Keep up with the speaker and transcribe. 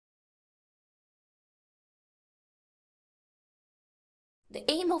The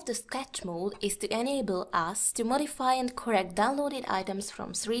aim of the sketch mode is to enable us to modify and correct downloaded items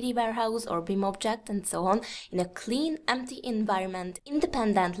from 3D warehouse or BIM object and so on in a clean, empty environment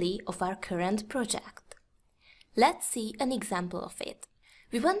independently of our current project. Let's see an example of it.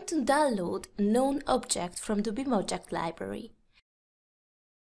 We want to download a known object from the BIM object library.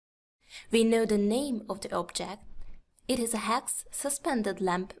 We know the name of the object. It is a hex suspended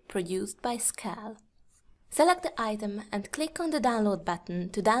lamp produced by Scale. Select the item and click on the download button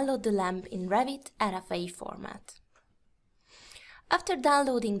to download the lamp in Revit RFA format. After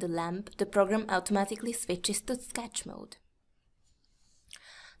downloading the lamp, the program automatically switches to sketch mode.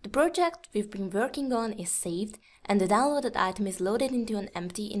 The project we've been working on is saved and the downloaded item is loaded into an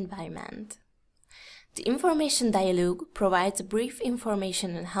empty environment. The information dialog provides brief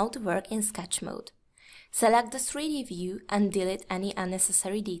information on how to work in sketch mode. Select the 3D view and delete any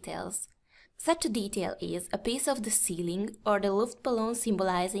unnecessary details. Such a detail is a piece of the ceiling or the Luftballon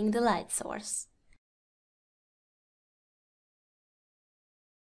symbolizing the light source.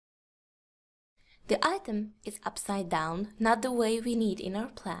 The item is upside down, not the way we need in our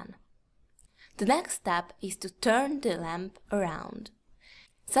plan. The next step is to turn the lamp around.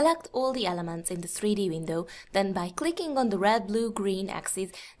 Select all the elements in the 3D window, then by clicking on the red, blue, green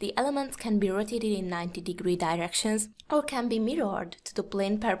axis, the elements can be rotated in 90-degree directions or can be mirrored to the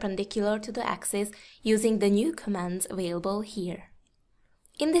plane perpendicular to the axis using the new commands available here.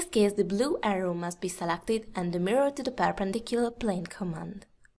 In this case, the blue arrow must be selected and the mirror to the perpendicular plane command.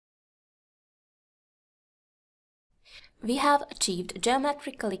 We have achieved a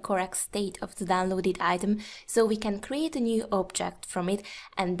geometrically correct state of the downloaded item, so we can create a new object from it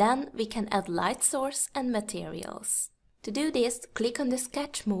and then we can add light source and materials. To do this, click on the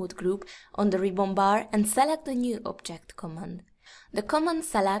Sketch Mode group on the ribbon bar and select the New Object command. The command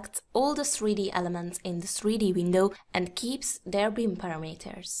selects all the 3D elements in the 3D window and keeps their BIM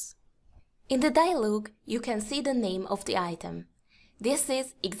parameters. In the dialog, you can see the name of the item. This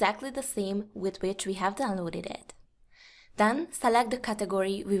is exactly the same with which we have downloaded it. Then select the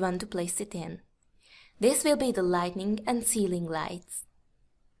category we want to place it in. This will be the lighting and ceiling lights.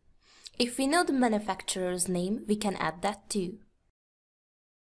 If we know the manufacturer's name, we can add that too.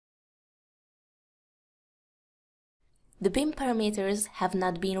 The BIM parameters have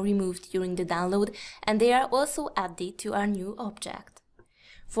not been removed during the download and they are also added to our new object.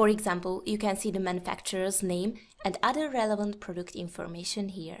 For example, you can see the manufacturer's name and other relevant product information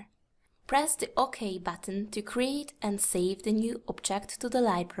here. Press the OK button to create and save the new object to the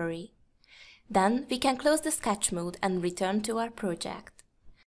library. Then we can close the sketch mode and return to our project.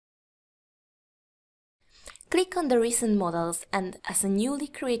 Click on the recent models and as a newly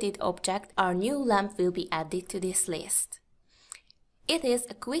created object, our new lamp will be added to this list. It is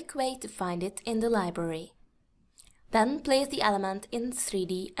a quick way to find it in the library. Then place the element in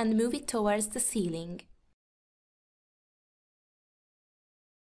 3D and move it towards the ceiling.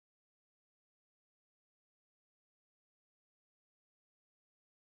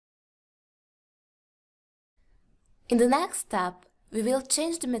 In the next step, we will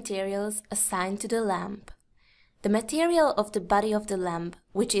change the materials assigned to the lamp. The material of the body of the lamp,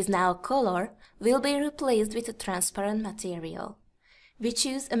 which is now color, will be replaced with a transparent material. We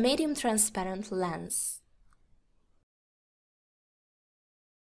choose a medium transparent lens.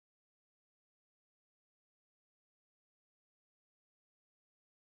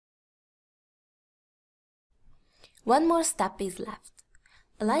 One more step is left.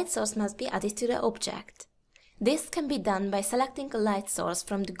 A light source must be added to the object. This can be done by selecting a light source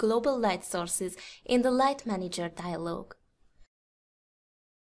from the global light sources in the Light Manager dialog.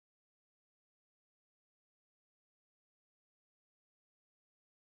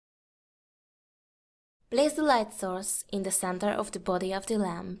 Place the light source in the center of the body of the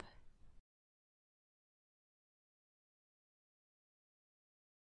lamp.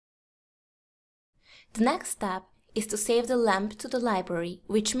 The next step is to save the lamp to the library,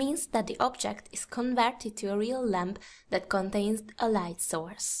 which means that the object is converted to a real lamp that contains a light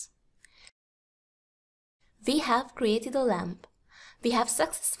source. We have created a lamp. We have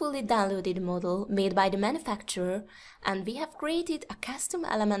successfully downloaded a model made by the manufacturer and we have created a custom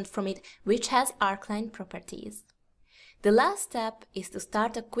element from it which has ARCHLine properties. The last step is to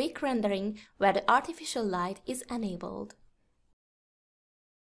start a quick rendering where the artificial light is enabled.